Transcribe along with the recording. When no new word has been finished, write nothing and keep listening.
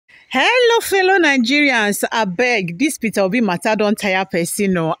Hello, fellow Nigerians. I beg, this Peter Obi matter don't tire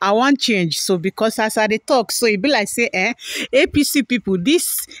person. No, I want change. So because as I dey talk, so it be like say, APC people,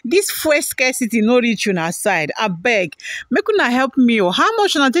 this fuel scarcity no reach una side. I beg, make una help me. Oh, how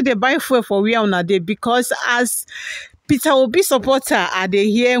much una take dey buy fuel for where una dey? Because as Peter Obi supporter, I dey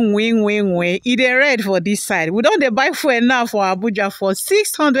hear win. E dey red for this side. We don't dey buy fuel now for Abuja for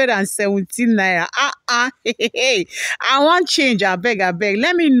 617 naira. Hey. I want change. I beg.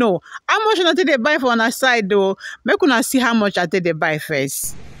 Let me know how much una take dey buy for una side though. Make una see how much I take dey buy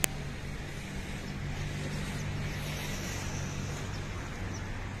first.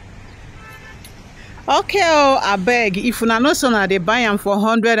 Okay, I beg, if una know so na dey buy am for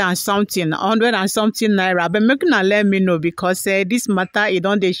 100 and something naira, but make una let me know because this matter e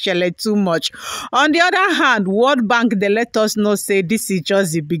don dey shele too much. On the other hand, World Bank dey let us know say this is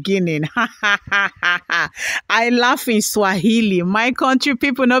just the beginning. I laugh in Swahili. My country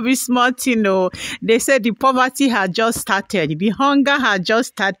people no be small thing o. They say the poverty had just started, the hunger had just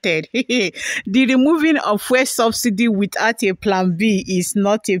started. The removing of fuel subsidy without a plan B is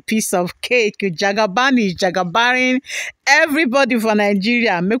not a piece of cake. Jagaban is jagabaring everybody for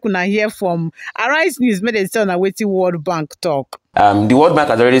Nigeria. Make una hear from Arise News. Make them tell na wetin World Bank talk. The World Bank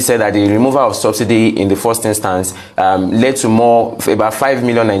has already said that the removal of subsidy in the first instance led to about 5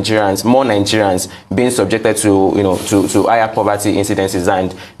 million more Nigerians being subjected to higher poverty incidences,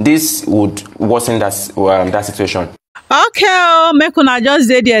 and this would worsen that situation. Okay, make una just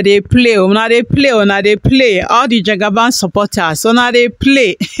dey there dey play. Una dey play. All the Jagaban supporters, una dey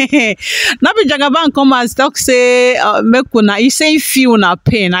play. Now be Jagaban come and talk say make una. He say feel una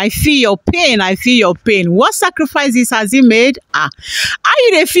pain. I feel your pain. What sacrifices has he made? How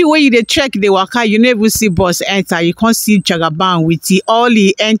you dey feel when you dey check the waka? You never see bus enter. You can't see Jagaban with all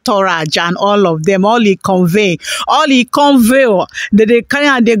the entourage and all of them, all the convey. They carry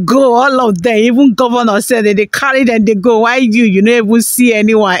and they go. All of them, even governor said they carry them. They go. Why you never even see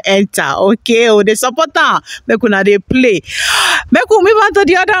anyone enter? Okay, the supporter make una dey play. Make we move on to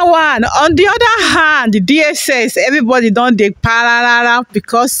the other one. On the other hand, the DSS, everybody don't dey pararara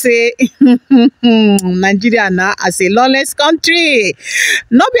because say Nigeria now as a lawless country.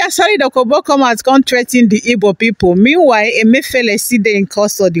 No be Asari Dokubo come out come threaten the Igbo people. Meanwhile, Emefiele see them in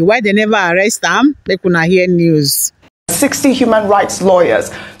custody. Why they never arrest them? Make una hear news. 60 human rights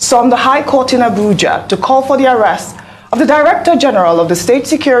lawyers stormed the High Court in Abuja to call for the arrest of the Director General of the State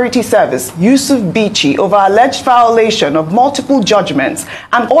Security Service, Yusuf Bichi, over alleged violation of multiple judgments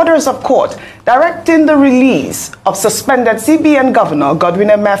and orders of court directing the release of suspended CBN Governor Godwin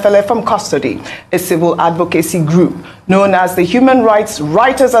Emefiele from custody. A civil advocacy group known as the Human Rights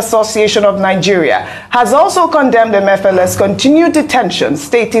Writers Association of Nigeria has also condemned Emefiele's continued detention,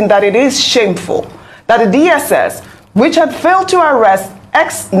 stating that it is shameful that the DSS, which had failed to arrest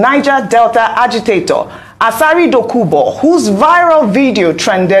ex-Niger Delta agitator Asari Dokubo, whose viral video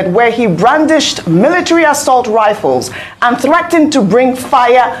trended where he brandished military assault rifles and threatened to bring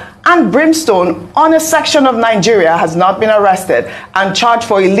fire and brimstone on a section of Nigeria, has not been arrested and charged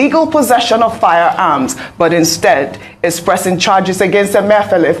for illegal possession of firearms, but instead is pressing charges against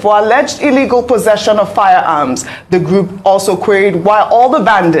Emefiele for alleged illegal possession of firearms. The group also queried why all the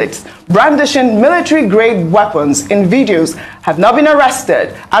bandits brandishing military-grade weapons in videos have not been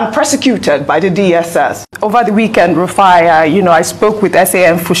arrested and prosecuted by the DSS. Over the weekend, Rufai, I spoke with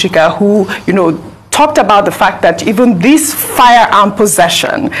SAM Fushika, who, talked about the fact that even this firearm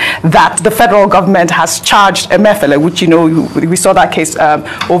possession that the federal government has charged Emefiele, which, we saw that case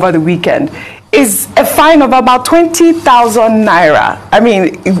over the weekend, is a fine of about 20,000 naira. I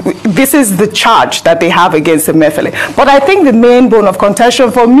mean, this is the charge that they have against Emefiele. But I think the main bone of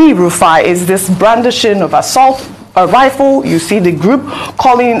contention for me, Rufai, is this brandishing of assault a rifle. You see the group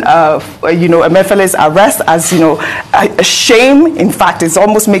calling, Emefiele's arrest as, a shame. In fact, it's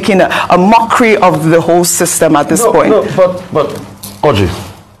almost making a mockery of the whole system at this point. No, but Audrey,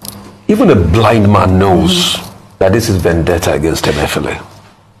 even a blind man knows that this is vendetta against Emefiele.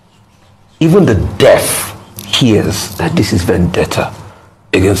 Even the deaf hears that this is vendetta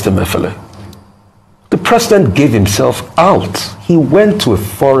against Emefiele. The president gave himself out. He went to a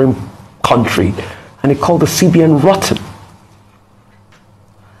foreign country and he called the CBN rotten.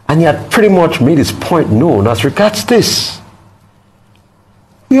 And he had pretty much made his point known as regards this.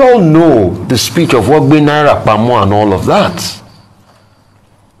 We all know the speech of Wagbe Naira Pamo and all of that.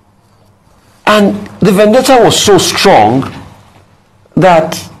 And the vendetta was so strong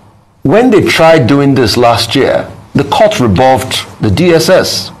that when they tried doing this last year, the court rebuffed the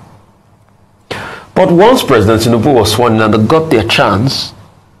DSS. But once President Tinubu was sworn in and they got their chance,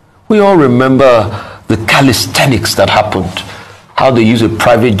 we all remember the calisthenics that happened how they use a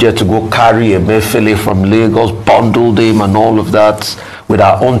private jet to go carry Emefiele from Lagos, bundled him and all of that with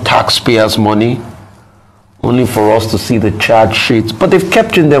our own taxpayers' money, only for us to see the charge sheets. But they've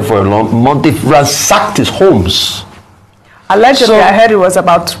kept him there for a long month. They've ransacked his homes. Allegedly, I heard it was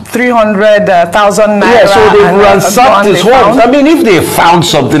about 300,000 naira. Yeah, so they've ransacked his homes. I mean, if they found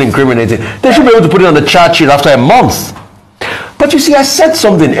something incriminating, they should be able to put it on the charge sheet after a month. But you see, I said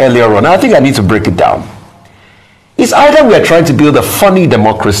something earlier on, and I think I need to break it down. It's either we are trying to build a funny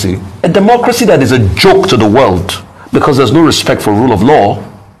democracy, a democracy that is a joke to the world because there's no respect for rule of law,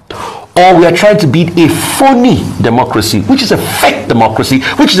 or we are trying to build a phony democracy, which is a fake democracy,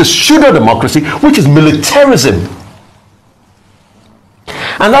 which is a pseudo-democracy, which is militarism.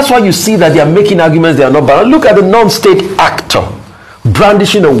 And that's why you see that they are making arguments they are not valid. Look at the non-state actor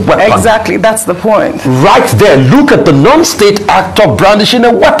brandishing a weapon. Exactly, that's the point. Right there, look at the non-state actor brandishing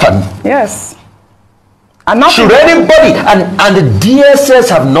a weapon. Yes. And should anybody, and the DSS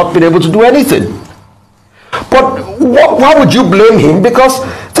have not been able to do anything. But why would you blame him? Because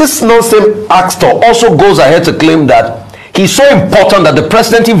this non-state actor also goes ahead to claim that he's so important that the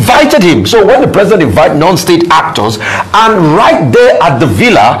president invited him. So when the president invited non-state actors, and right there at the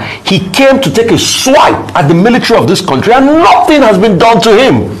villa, he came to take a swipe at the military of this country, and nothing has been done to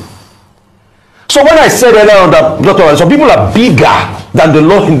him. So when I said earlier on that some people are bigger than the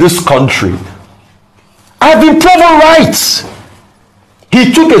law in this country, I have been proven right.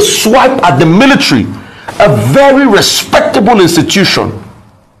 He took a swipe at the military, a very respectable institution,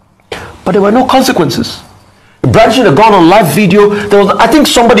 but there were no consequences. Brandishing a gun on live video, there was, I think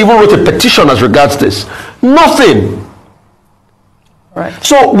somebody even wrote a petition as regards this. Nothing. Right.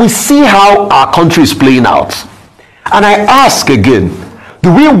 So we see how our country is playing out. And I ask again,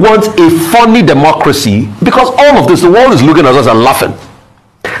 do we want a funny democracy? Because all of this, the world is looking at us and laughing.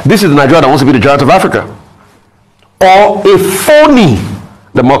 This is the Nigeria that wants to be the giant of Africa. Or a phony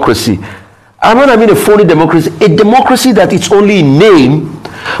democracy. And when I mean a phony democracy, a democracy that it's only in name,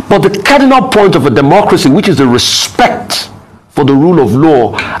 but the cardinal point of a democracy, which is the respect for the rule of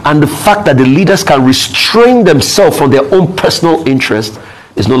law and the fact that the leaders can restrain themselves from their own personal interest,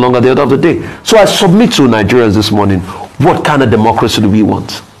 is no longer the order of the day. So I submit to Nigerians this morning, what kind of democracy do we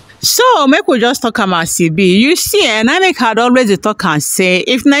want? So, make we just talk about CB. You see, and I had always talk and say,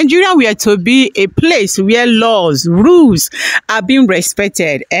 if Nigeria were to be a place where laws, rules are being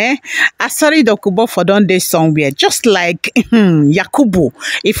respected, Asari Dokubo for done this somewhere, just like Yakubu,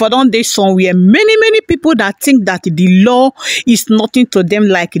 if for done this somewhere, many people that think that the law is nothing to them,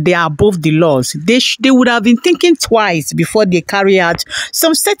 like they are above the laws, they would have been thinking twice before they carry out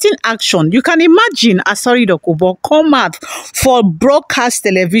some certain action. You can imagine Asari Dokubo come out for broadcast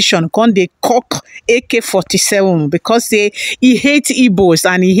television, con they cock AK-47 because he hates Igbos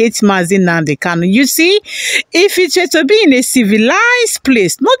and he hates Mazi Nnamdi Kanu. You see, if it were to be in a civilized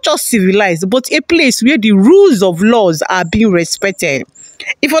place, not just civilized, but a place where the rules of laws are being respected,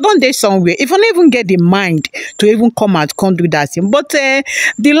 if I don't date somewhere, if I don't even get the mind to even come out, can't do that thing. But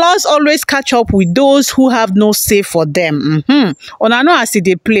the laws always catch up with those who have no say for them. And I know I see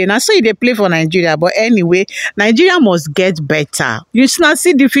they play. And I saw they play for Nigeria. But anyway, Nigeria must get better. You now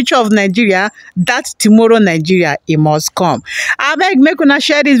see the future of Nigeria. That tomorrow Nigeria, it must come. I beg, make una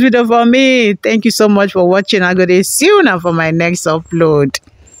share this video for me. Thank you so much for watching. I'm going to see you now for my next upload.